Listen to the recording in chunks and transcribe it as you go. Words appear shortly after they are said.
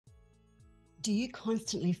Do you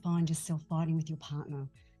constantly find yourself fighting with your partner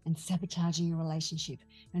and sabotaging your relationship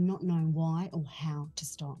and not knowing why or how to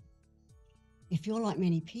stop? If you're like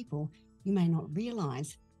many people, you may not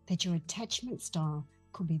realize that your attachment style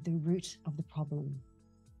could be the root of the problem.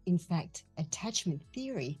 In fact, attachment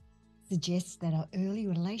theory suggests that our early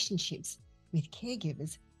relationships with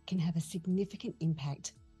caregivers can have a significant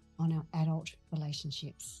impact on our adult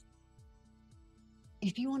relationships.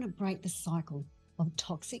 If you want to break the cycle of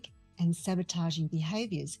toxic and sabotaging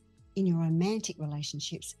behaviors in your romantic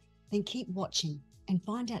relationships, then keep watching and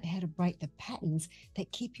find out how to break the patterns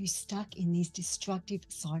that keep you stuck in these destructive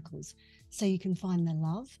cycles so you can find the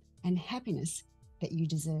love and happiness that you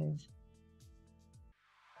deserve.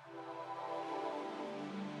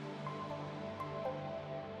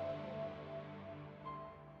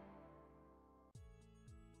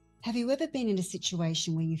 Have you ever been in a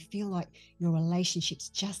situation where you feel like your relationships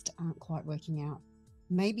just aren't quite working out?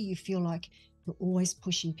 Maybe you feel like you're always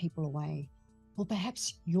pushing people away, or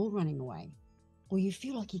perhaps you're running away, or you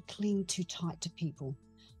feel like you cling too tight to people,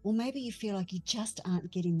 or maybe you feel like you just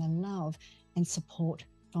aren't getting the love and support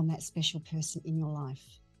from that special person in your life.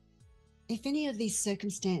 If any of these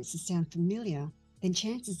circumstances sound familiar, then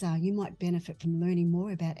chances are you might benefit from learning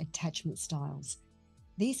more about attachment styles.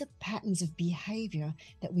 These are patterns of behavior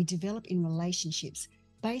that we develop in relationships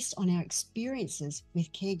based on our experiences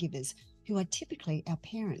with caregivers who are typically our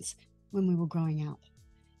parents when we were growing up.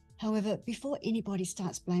 However, before anybody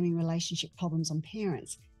starts blaming relationship problems on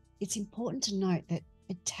parents, it's important to note that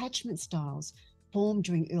attachment styles formed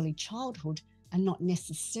during early childhood are not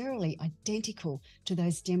necessarily identical to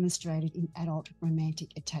those demonstrated in adult romantic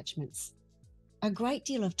attachments. A great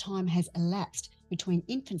deal of time has elapsed between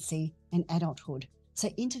infancy and adulthood, so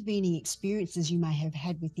intervening experiences you may have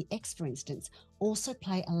had with the ex, for instance, also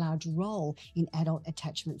play a large role in adult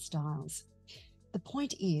attachment styles. The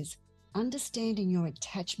point is, understanding your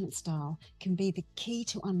attachment style can be the key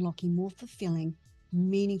to unlocking more fulfilling,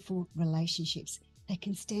 meaningful relationships that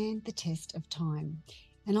can stand the test of time.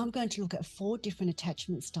 And I'm going to look at 4 different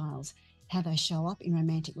attachment styles, how they show up in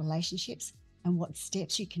romantic relationships, and what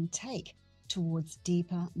steps you can take towards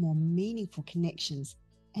deeper, more meaningful connections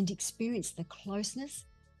and experience the closeness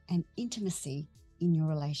and intimacy in your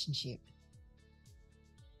relationship.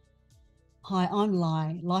 Hi, I'm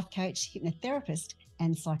Lai, life coach, hypnotherapist,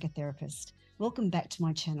 and psychotherapist. Welcome back to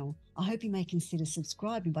my channel. I hope you may consider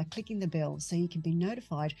subscribing by clicking the bell so you can be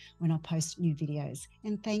notified when I post new videos.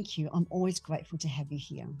 And thank you, I'm always grateful to have you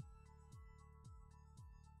here.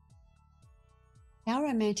 Our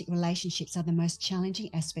romantic relationships are the most challenging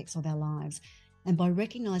aspects of our lives, and by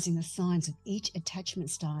recognizing the signs of each attachment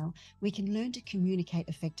style, we can learn to communicate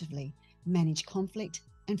effectively, manage conflict,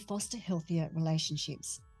 and foster healthier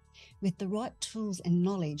relationships. With the right tools and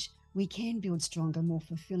knowledge, we can build stronger, more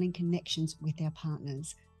fulfilling connections with our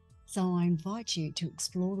partners. So I invite you to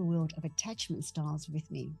explore the world of attachment styles with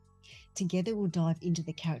me. Together, we'll dive into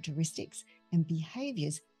the characteristics and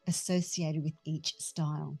behaviors associated with each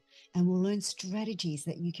style, and we'll learn strategies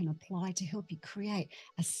that you can apply to help you create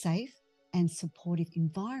a safe and supportive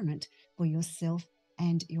environment for yourself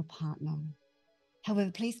and your partner. However,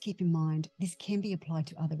 please keep in mind, this can be applied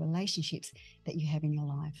to other relationships that you have in your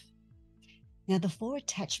life. Now, the 4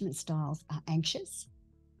 attachment styles are anxious,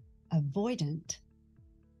 avoidant,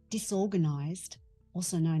 disorganized,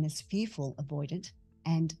 also known as fearful avoidant,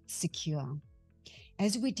 and secure.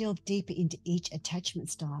 As we delve deeper into each attachment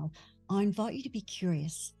style, I invite you to be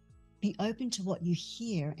curious, be open to what you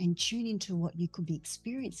hear, and tune into what you could be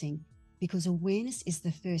experiencing, because awareness is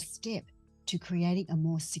the first step to creating a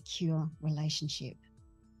more secure relationship.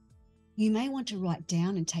 You may want to write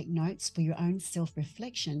down and take notes for your own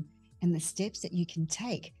self-reflection and the steps that you can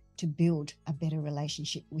take to build a better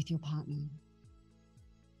relationship with your partner.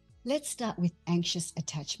 Let's start with anxious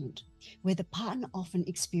attachment, where the partner often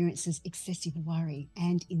experiences excessive worry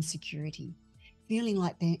and insecurity, feeling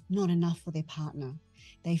like they're not enough for their partner.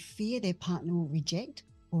 They fear their partner will reject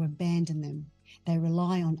or abandon them. They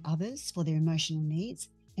rely on others for their emotional needs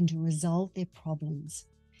and to resolve their problems.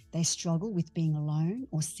 They struggle with being alone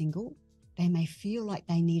or single. They may feel like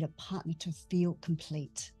they need a partner to feel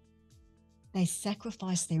complete. They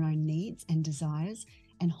sacrifice their own needs and desires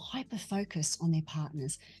and hyper-focus on their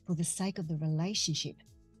partners for the sake of the relationship,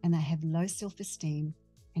 and they have low self-esteem,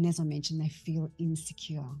 and as I mentioned, they feel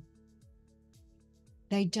insecure.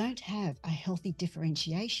 They don't have a healthy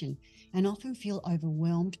differentiation and often feel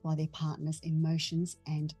overwhelmed by their partner's emotions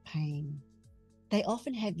and pain. They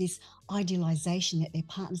often have this idealization that their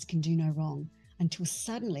partners can do no wrong, until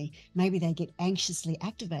suddenly maybe they get anxiously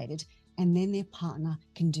activated and then their partner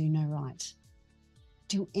can do no right.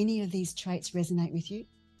 Do any of these traits resonate with you?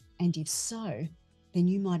 And if so, then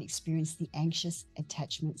you might experience the anxious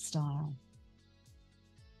attachment style.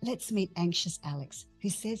 Let's meet anxious Alex, who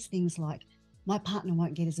says things like, my partner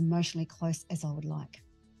won't get as emotionally close as I would like.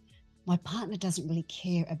 My partner doesn't really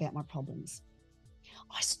care about my problems.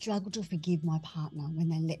 I struggle to forgive my partner when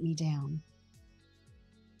they let me down.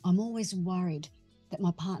 I'm always worried that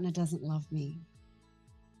my partner doesn't love me.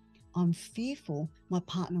 I'm fearful my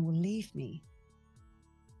partner will leave me.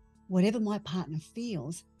 Whatever my partner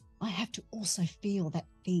feels, I have to also feel that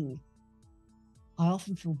thing. I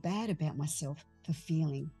often feel bad about myself for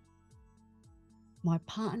feeling. My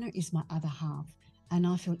partner is my other half, and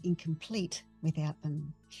I feel incomplete without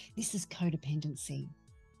them. This is codependency.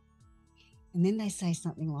 And then they say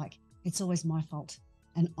something like, it's always my fault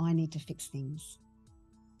and I need to fix things.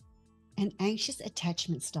 An anxious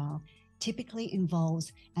attachment style typically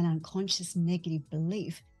involves an unconscious negative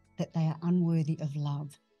belief that they are unworthy of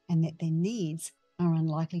love and that their needs are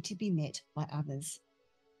unlikely to be met by others.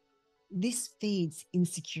 This feeds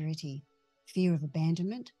insecurity, fear of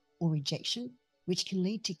abandonment or rejection, which can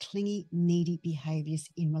lead to clingy, needy behaviours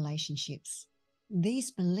in relationships.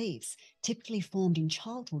 These beliefs typically formed in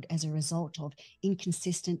childhood as a result of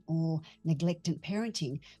inconsistent or neglected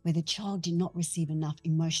parenting, where the child did not receive enough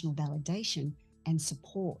emotional validation and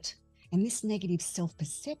support. And this negative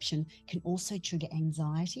self-perception can also trigger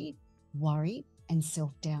anxiety, worry, and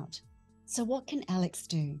self-doubt. So what can Alex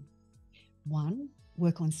do? 1,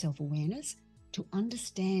 work on self-awareness to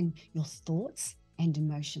understand your thoughts and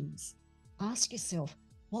emotions. Ask yourself,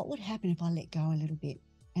 what would happen if I let go a little bit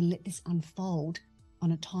and let this unfold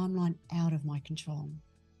on a timeline out of my control?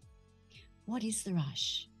 What is the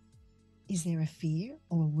rush? Is there a fear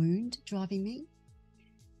or a wound driving me?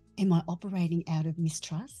 Am I operating out of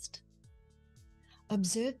mistrust?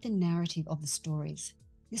 Observe the narrative of the stories.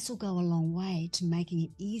 This will go a long way to making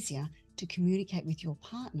it easier to communicate with your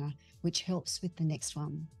partner, which helps with the next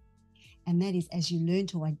one. And that is, as you learn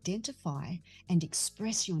to identify and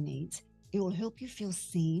express your needs, it will help you feel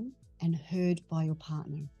seen and heard by your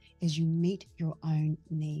partner as you meet your own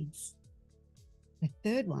needs. The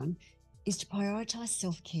third one is to prioritize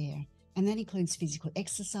self-care, and that includes physical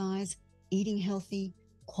exercise, eating healthy,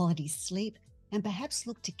 quality sleep, and perhaps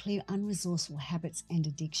look to clear unresourceful habits and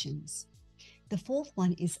addictions. The fourth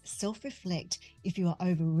one is self-reflect if you are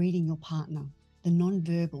overreading your partner, the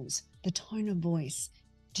non-verbals, the tone of voice.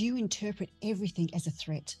 Do you interpret everything as a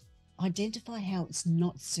threat? Identify how it's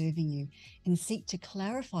not serving you and seek to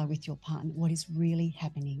clarify with your partner what is really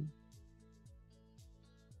happening.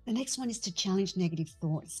 The next one is to challenge negative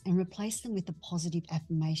thoughts and replace them with a positive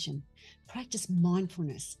affirmation. Practice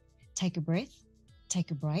mindfulness. Take a breath,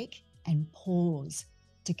 take a break, and pause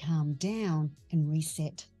to calm down and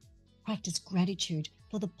reset. Practice gratitude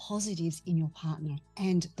for the positives in your partner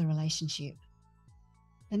and the relationship.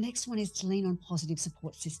 The next one is to lean on positive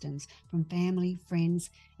support systems from family, friends,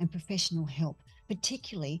 and professional help,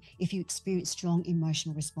 particularly if you experience strong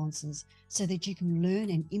emotional responses, so that you can learn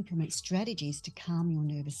and implement strategies to calm your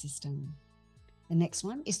nervous system. The next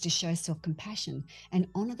one is to show self-compassion and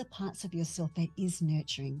honour the parts of yourself that is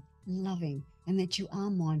nurturing, loving, and that you are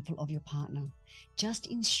mindful of your partner. Just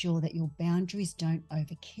ensure that your boundaries don't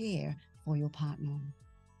overcare for your partner.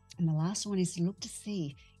 And the last one is to look to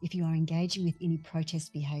see if you are engaging with any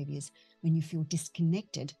protest behaviours when you feel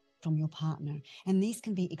disconnected from your partner. And these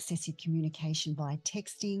can be excessive communication via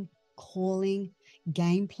texting, calling,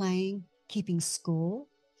 game playing, keeping score,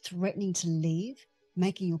 threatening to leave,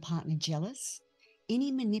 making your partner jealous,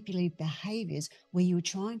 any manipulative behaviours where you are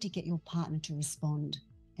trying to get your partner to respond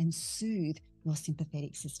and soothe your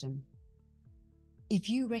sympathetic system. If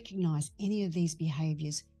you recognise any of these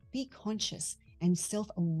behaviours, be conscious and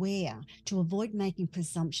self-aware to avoid making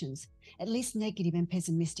presumptions, at least negative and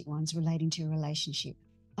pessimistic ones, relating to your relationship.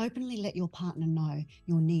 Openly let your partner know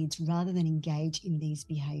your needs rather than engage in these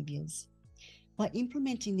behaviours. By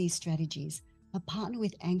implementing these strategies, a partner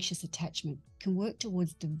with anxious attachment can work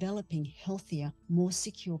towards developing healthier, more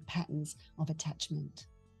secure patterns of attachment.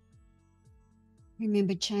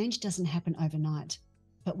 Remember, change doesn't happen overnight,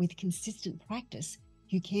 but with consistent practice,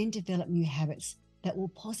 you can develop new habits that will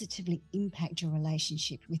positively impact your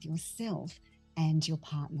relationship with yourself and your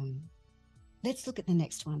partner. Let's look at the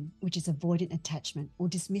next one, which is avoidant attachment or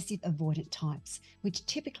dismissive avoidant types, which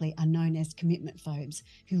typically are known as commitment phobes,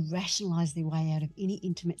 who rationalise their way out of any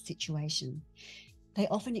intimate situation. They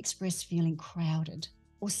often express feeling crowded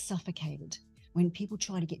or suffocated when people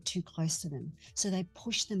try to get too close to them, so they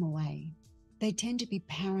push them away. They tend to be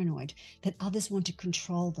paranoid that others want to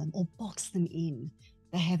control them or box them in.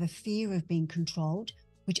 They have a fear of being controlled,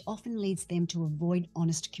 which often leads them to avoid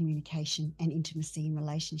honest communication and intimacy in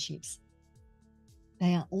relationships.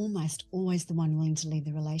 They are almost always the one willing to leave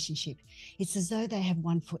the relationship. It's as though they have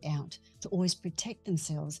one foot out to always protect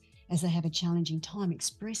themselves as they have a challenging time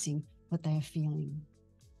expressing what they are feeling.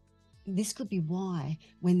 This could be why,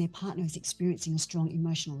 when their partner is experiencing a strong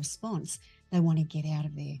emotional response, they want to get out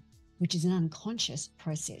of there, which is an unconscious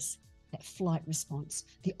process, that flight response,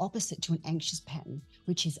 the opposite to an anxious pattern,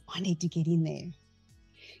 which is, I need to get in there.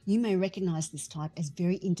 You may recognize this type as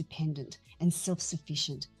very independent and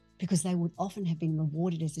self-sufficient because they would often have been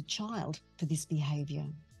rewarded as a child for this behavior.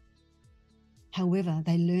 However,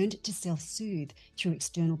 they learned to self-soothe through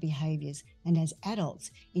external behaviors, and as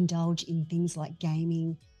adults indulge in things like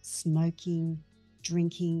gaming, smoking,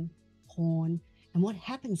 drinking, porn, and what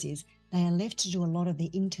happens is they are left to do a lot of their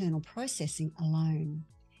internal processing alone.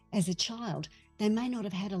 As a child, they may not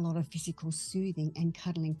have had a lot of physical soothing and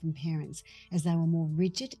cuddling from parents, as they were more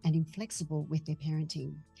rigid and inflexible with their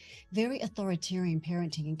parenting. Very authoritarian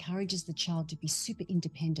parenting encourages the child to be super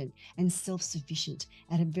independent and self-sufficient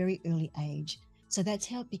at a very early age, so that's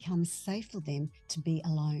how it becomes safe for them to be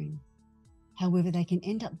alone. However, they can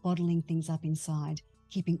end up bottling things up inside,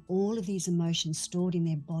 keeping all of these emotions stored in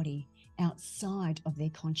their body outside of their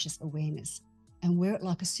conscious awareness, and wear it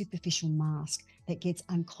like a superficial mask that gets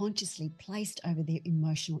unconsciously placed over their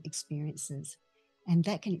emotional experiences. And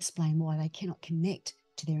that can explain why they cannot connect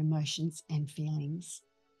to their emotions and feelings.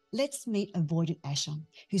 Let's meet avoidant Asha,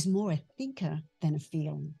 who's more a thinker than a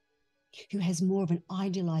feeler, who has more of an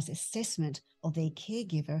idealized assessment of their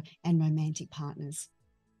caregiver and romantic partners.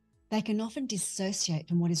 They can often dissociate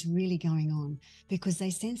from what is really going on because they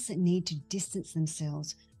sense the need to distance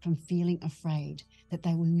themselves from feeling afraid that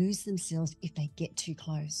they will lose themselves if they get too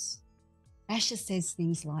close. Asha says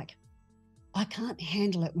things like, I can't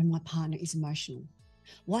handle it when my partner is emotional.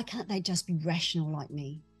 Why can't they just be rational like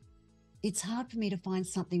me? It's hard for me to find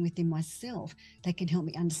something within myself that can help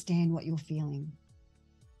me understand what you're feeling.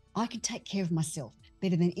 I can take care of myself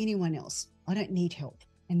better than anyone else. I don't need help.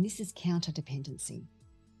 And this is counterdependency.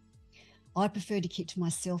 I prefer to keep to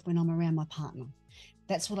myself when I'm around my partner.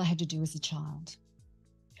 That's what I had to do as a child.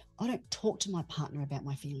 I don't talk to my partner about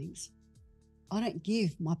my feelings. I don't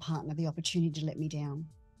give my partner the opportunity to let me down.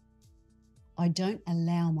 I don't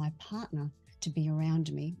allow my partner to be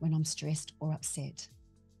around me when I'm stressed or upset.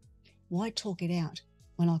 Why talk it out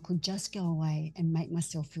when I could just go away and make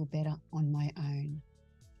myself feel better on my own?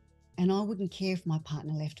 And I wouldn't care if my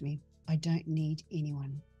partner left me. I don't need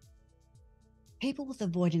anyone. People with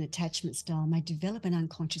avoidant attachment style may develop an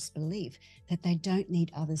unconscious belief that they don't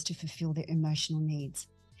need others to fulfill their emotional needs.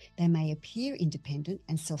 They may appear independent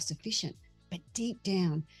and self-sufficient, but deep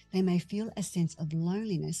down, they may feel a sense of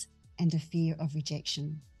loneliness and a fear of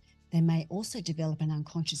rejection. They may also develop an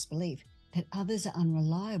unconscious belief that others are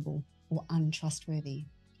unreliable or untrustworthy.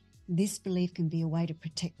 This belief can be a way to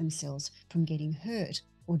protect themselves from getting hurt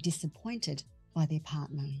or disappointed by their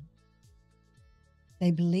partner.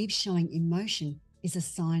 They believe showing emotion is a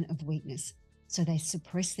sign of weakness, so they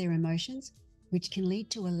suppress their emotions, which can lead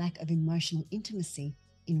to a lack of emotional intimacy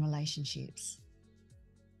in relationships.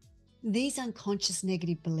 These unconscious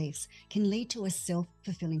negative beliefs can lead to a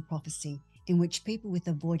self-fulfilling prophecy in which people with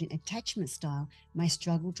avoidant attachment style may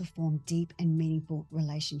struggle to form deep and meaningful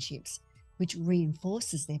relationships, which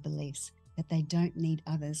reinforces their beliefs that they don't need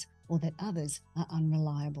others or that others are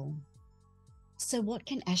unreliable. So what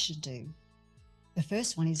can Asha do? The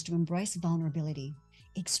first one is to embrace vulnerability.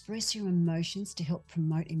 Express your emotions to help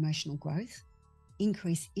promote emotional growth,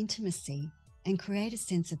 increase intimacy, and create a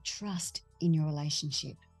sense of trust in your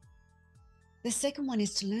relationship. The second one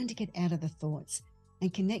is to learn to get out of the thoughts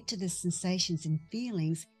and connect to the sensations and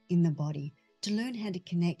feelings in the body, to learn how to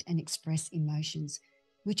connect and express emotions,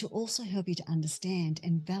 which will also help you to understand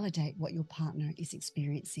and validate what your partner is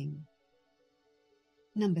experiencing.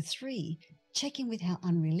 Number 3, check in with how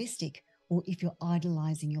unrealistic or if you're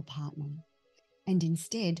idolizing your partner. And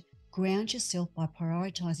instead, ground yourself by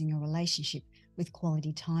prioritizing your relationship with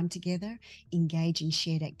quality time together, engage in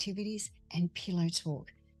shared activities, and pillow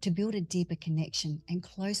talk to build a deeper connection and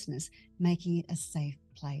closeness, making it a safe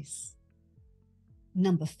place.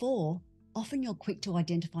 Number 4, often you're quick to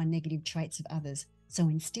identify negative traits of others, so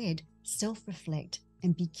instead, self-reflect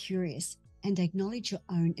and be curious and acknowledge your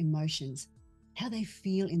own emotions, how they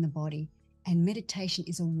feel in the body, and meditation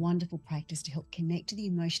is a wonderful practice to help connect to the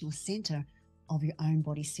emotional center of your own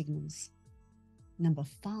body signals. Number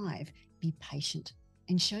 5, be patient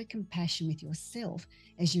and show compassion with yourself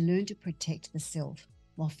as you learn to protect the self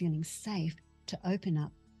while feeling safe to open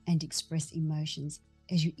up and express emotions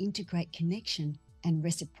as you integrate connection and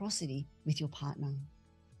reciprocity with your partner.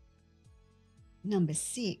 Number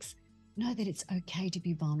 6, know that it's okay to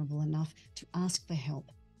be vulnerable enough to ask for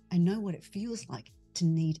help and know what it feels like to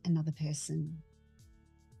need another person.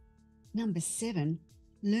 Number 7,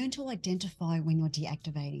 learn to identify when you're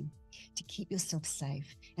deactivating to keep yourself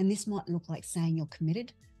safe. And this might look like saying you're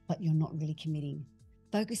committed, but you're not really committing.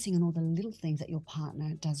 Focusing on all the little things that your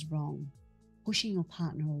partner does wrong. Pushing your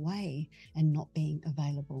partner away and not being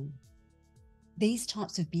available. These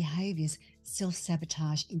types of behaviours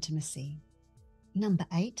self-sabotage intimacy. Number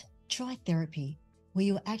 8, try therapy, where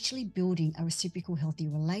you're actually building a reciprocal healthy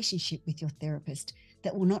relationship with your therapist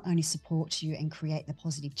that will not only support you and create the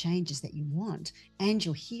positive changes that you want and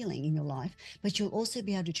your healing in your life, but you'll also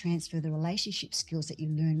be able to transfer the relationship skills that you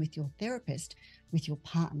learn with your therapist, with your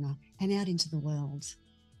partner, and out into the world.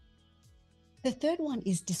 The third one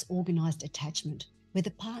is disorganized attachment, where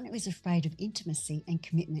the partner is afraid of intimacy and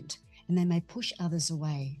commitment, and they may push others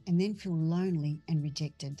away and then feel lonely and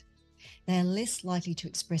rejected. They are less likely to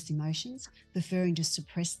express emotions, preferring to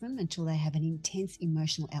suppress them until they have an intense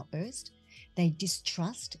emotional outburst. They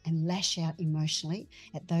distrust and lash out emotionally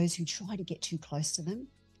at those who try to get too close to them.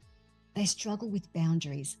 They struggle with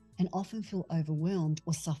boundaries and often feel overwhelmed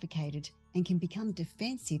or suffocated and can become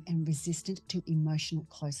defensive and resistant to emotional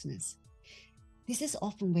closeness. This is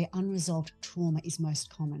often where unresolved trauma is most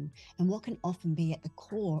common, and what can often be at the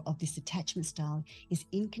core of this attachment style is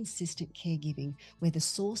inconsistent caregiving, where the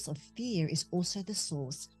source of fear is also the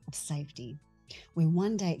source of safety, where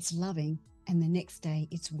one day it's loving and the next day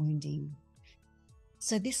it's wounding.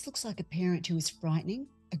 So this looks like a parent who is frightening,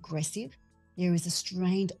 aggressive. There is a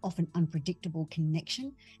strained, often unpredictable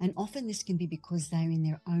connection, and often this can be because they're in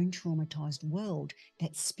their own traumatized world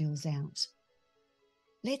that spills out.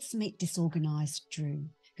 Let's meet disorganized Drew,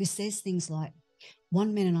 who says things like,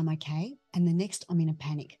 one minute I'm okay, and the next I'm in a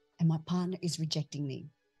panic, and my partner is rejecting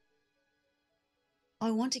me.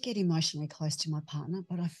 I want to get emotionally close to my partner,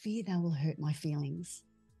 but I fear they will hurt my feelings.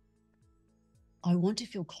 I want to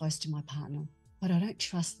feel close to my partner, but I don't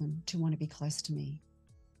trust them to want to be close to me.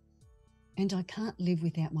 And I can't live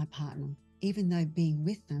without my partner, even though being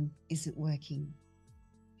with them isn't working.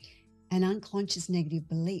 An unconscious negative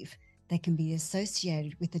belief that can be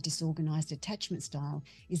associated with a disorganized attachment style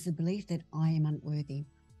is the belief that I am unworthy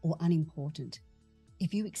or unimportant.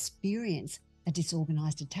 If you experience a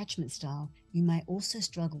disorganized attachment style, you may also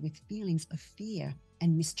struggle with feelings of fear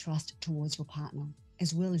and mistrust towards your partner,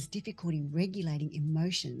 as well as difficulty regulating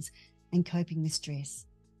emotions and coping with stress.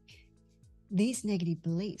 These negative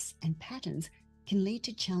beliefs and patterns can lead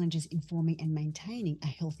to challenges in forming and maintaining a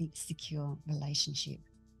healthy, secure relationship.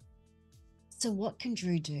 So what can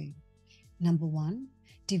Drew do? Number 1,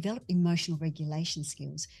 develop emotional regulation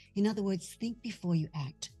skills. In other words, think before you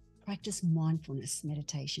act. Practice mindfulness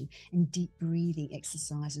meditation and deep breathing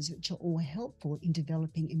exercises, which are all helpful in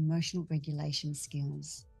developing emotional regulation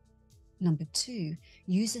skills. Number 2,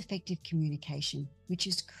 use effective communication, which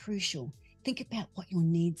is crucial. Think about what your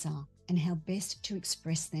needs are and how best to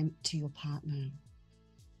express them to your partner.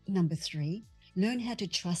 Number 3, learn how to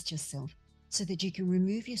trust yourself so that you can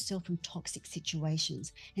remove yourself from toxic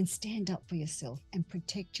situations and stand up for yourself and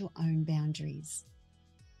protect your own boundaries.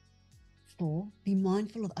 4, be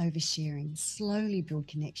mindful of oversharing. Slowly build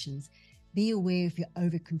connections. Be aware if you're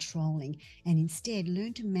over-controlling and instead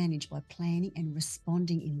learn to manage by planning and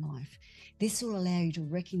responding in life. This will allow you to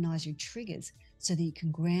recognize your triggers so that you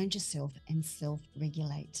can ground yourself and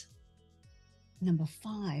self-regulate. Number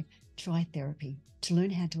 5, try therapy to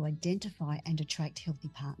learn how to identify and attract healthy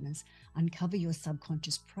partners. Uncover your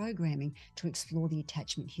subconscious programming to explore the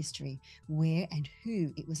attachment history, where and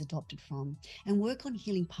who it was adopted from, and work on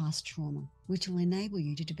healing past trauma, which will enable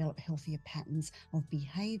you to develop healthier patterns of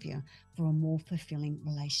behavior for a more fulfilling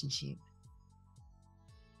relationship.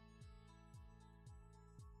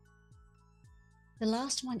 The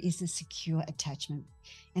last one is the secure attachment,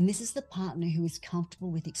 and this is the partner who is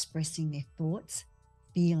comfortable with expressing their thoughts,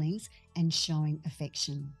 feelings, and showing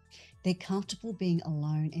affection. They're comfortable being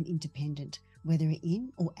alone and independent, whether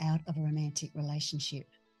in or out of a romantic relationship.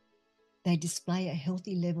 They display a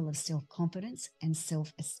healthy level of self-confidence and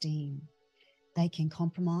self-esteem. They can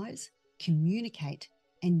compromise, communicate,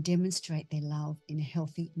 and demonstrate their love in a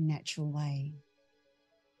healthy, natural way.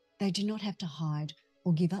 They do not have to hide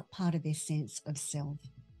or give up part of their sense of self.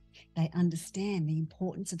 They understand the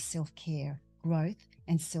importance of self-care, growth,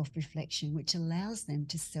 and self-reflection, which allows them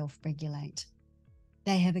to self-regulate.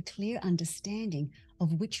 They have a clear understanding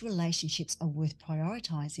of which relationships are worth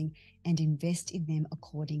prioritizing and invest in them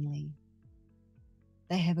accordingly.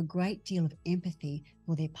 They have a great deal of empathy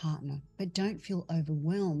for their partner, but don't feel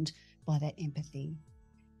overwhelmed by that empathy.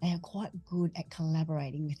 They are quite good at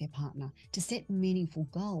collaborating with their partner to set meaningful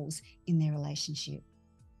goals in their relationship.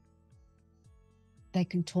 They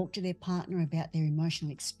can talk to their partner about their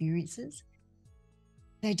emotional experiences.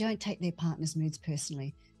 They don't take their partner's moods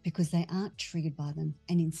personally because they aren't triggered by them,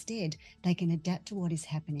 and instead they can adapt to what is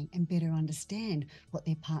happening and better understand what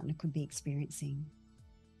their partner could be experiencing.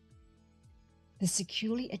 The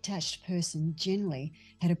securely attached person generally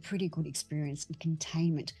had a pretty good experience of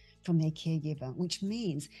containment from their caregiver, which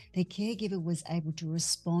means their caregiver was able to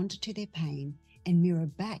respond to their pain and mirror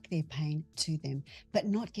back their pain to them, but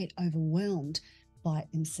not get overwhelmed by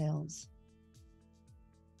it themselves.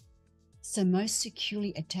 So most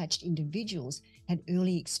securely attached individuals had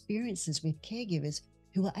early experiences with caregivers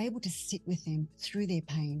who were able to sit with them through their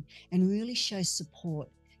pain and really show support,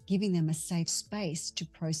 giving them a safe space to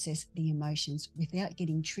process the emotions without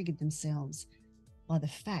getting triggered themselves by the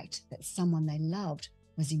fact that someone they loved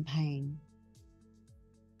was in pain.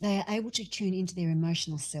 They are able to tune into their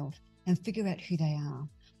emotional self and figure out who they are,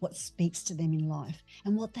 what speaks to them in life,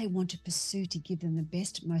 and what they want to pursue to give them the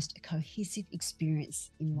best, most cohesive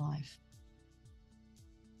experience in life.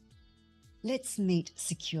 Let's meet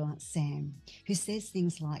Secure Sam, who says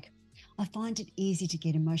things like, I find it easy to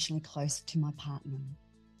get emotionally close to my partner.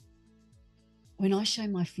 When I show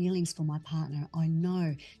my feelings for my partner, I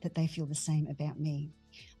know that they feel the same about me.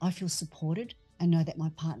 I feel supported and know that my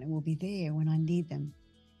partner will be there when I need them.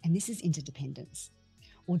 And this is interdependence,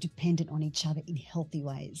 or dependent on each other in healthy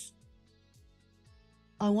ways.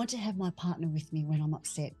 I want to have my partner with me when I'm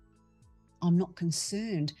upset. I'm not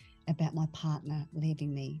concerned about my partner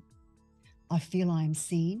leaving me. I feel I am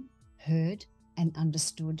seen, heard, and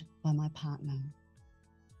understood by my partner.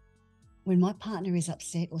 When my partner is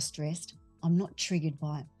upset or stressed, I'm not triggered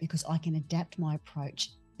by it because I can adapt my approach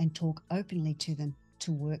and talk openly to them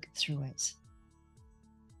to work through it.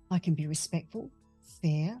 I can be respectful,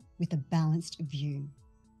 fair, with a balanced view.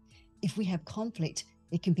 If we have conflict,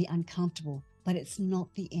 it can be uncomfortable, but it's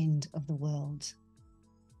not the end of the world.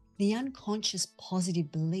 The unconscious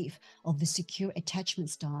positive belief of the secure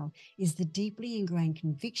attachment style is the deeply ingrained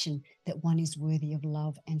conviction that one is worthy of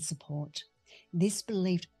love and support. This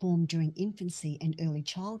belief formed during infancy and early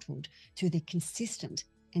childhood through the consistent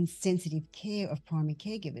and sensitive care of primary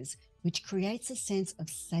caregivers, which creates a sense of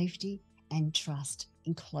safety and trust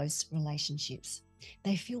in close relationships.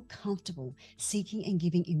 They feel comfortable seeking and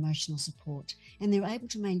giving emotional support, and they're able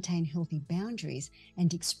to maintain healthy boundaries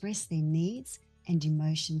and express their needs and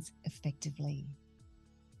emotions effectively.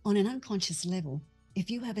 On an unconscious level, if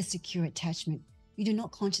you have a secure attachment, you do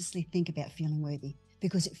not consciously think about feeling worthy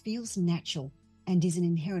because it feels natural and is an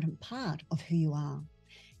inherent part of who you are.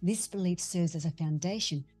 This belief serves as a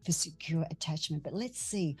foundation for secure attachment, but let's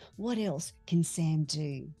see what else can Sam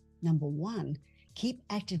do. Number one, keep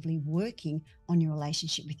actively working on your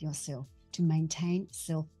relationship with yourself to maintain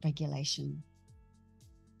self-regulation.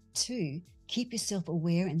 2, keep yourself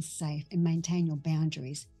aware and safe and maintain your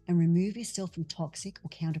boundaries and remove yourself from toxic or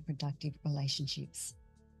counterproductive relationships.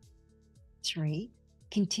 3,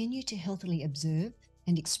 continue to healthily observe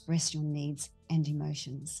and express your needs and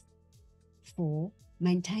emotions. 4,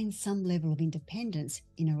 maintain some level of independence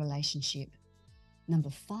in a relationship. Number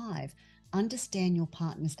 5, understand your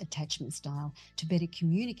partner's attachment style to better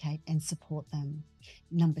communicate and support them.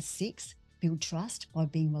 Number 6, build trust by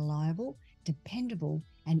being reliable, dependable,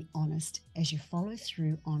 and honest as you follow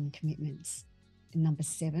through on commitments. And number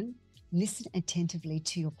 7, listen attentively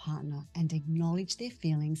to your partner and acknowledge their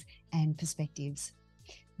feelings and perspectives.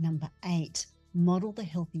 Number 8, model the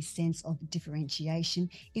healthy sense of differentiation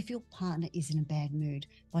if your partner is in a bad mood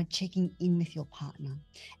by checking in with your partner,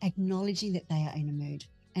 acknowledging that they are in a mood,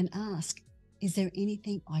 and ask, is there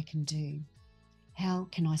anything I can do? How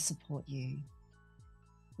can I support you?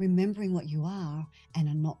 Remembering what you are and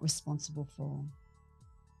are not responsible for.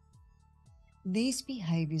 These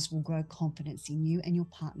behaviours will grow confidence in you and your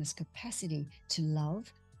partner's capacity to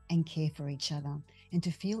love and care for each other and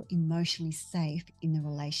to feel emotionally safe in the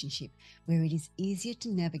relationship, where it is easier to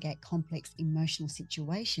navigate complex emotional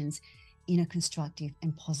situations in a constructive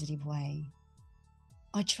and positive way.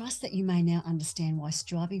 I trust that you may now understand why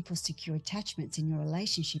striving for secure attachments in your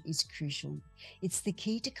relationship is crucial. It's the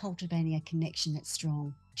key to cultivating a connection that's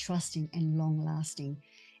strong, trusting, and long-lasting.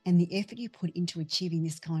 And the effort you put into achieving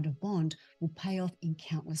this kind of bond will pay off in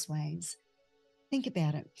countless ways. Think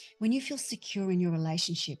about it. When you feel secure in your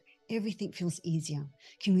relationship, everything feels easier.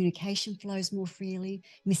 Communication flows more freely,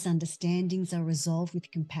 misunderstandings are resolved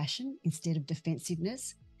with compassion instead of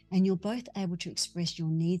defensiveness, and you're both able to express your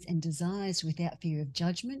needs and desires without fear of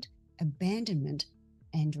judgment, abandonment,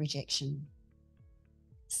 and rejection.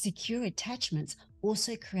 Secure attachments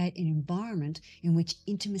also create an environment in which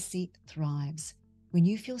intimacy thrives. When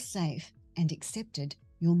you feel safe and accepted,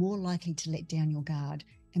 you're more likely to let down your guard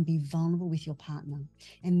and be vulnerable with your partner,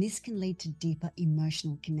 and this can lead to deeper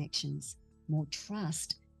emotional connections. more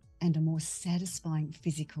trust, and a more satisfying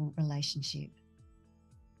physical relationship.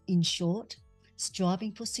 In short,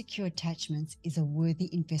 striving for secure attachments is a worthy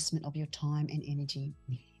investment of your time and energy.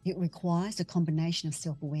 It requires a combination of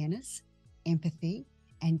self-awareness, empathy,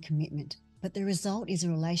 and commitment, but the result is a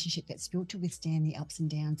relationship that's built to withstand the ups and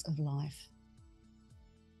downs of life.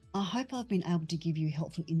 I hope I've been able to give you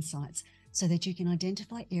helpful insights so that you can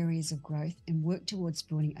identify areas of growth and work towards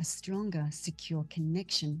building a stronger, secure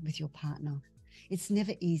connection with your partner. It's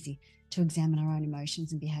never easy to examine our own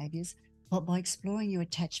emotions and behaviours, but by exploring your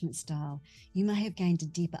attachment style, you may have gained a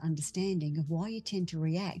deeper understanding of why you tend to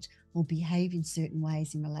react or behave in certain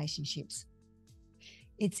ways in relationships.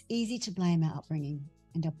 It's easy to blame our upbringing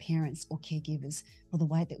and our parents or caregivers for the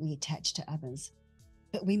way that we attach to others,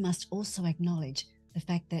 but we must also acknowledge the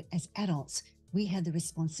fact that as adults, we have the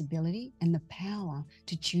responsibility and the power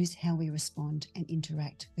to choose how we respond and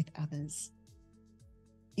interact with others.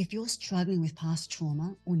 If you're struggling with past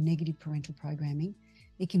trauma or negative parental programming,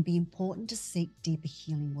 it can be important to seek deeper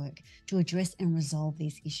healing work to address and resolve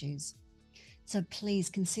these issues. So please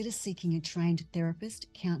consider seeking a trained therapist,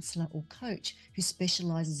 counsellor, or coach who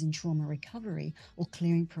specialises in trauma recovery or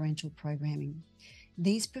clearing parental programming.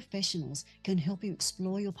 These professionals can help you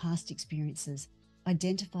explore your past experiences,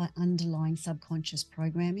 identify underlying subconscious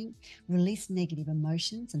programming, release negative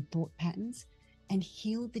emotions and thought patterns, and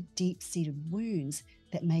heal the deep-seated wounds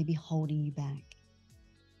that may be holding you back.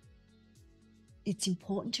 It's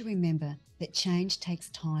important to remember that change takes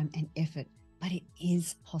time and effort, but it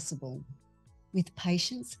is possible. With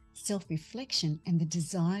patience, self-reflection, and the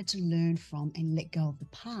desire to learn from and let go of the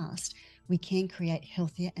past, we can create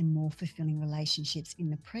healthier and more fulfilling relationships in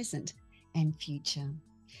the present and future.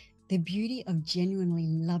 The beauty of genuinely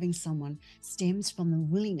loving someone stems from the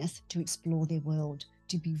willingness to explore their world,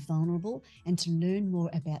 to be vulnerable, and to learn more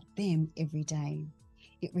about them every day.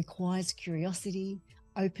 It requires curiosity,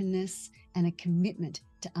 openness, and a commitment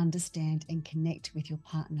to understand and connect with your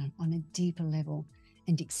partner on a deeper level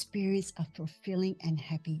and experience a fulfilling and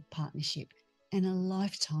happy partnership and a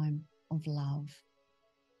lifetime of love.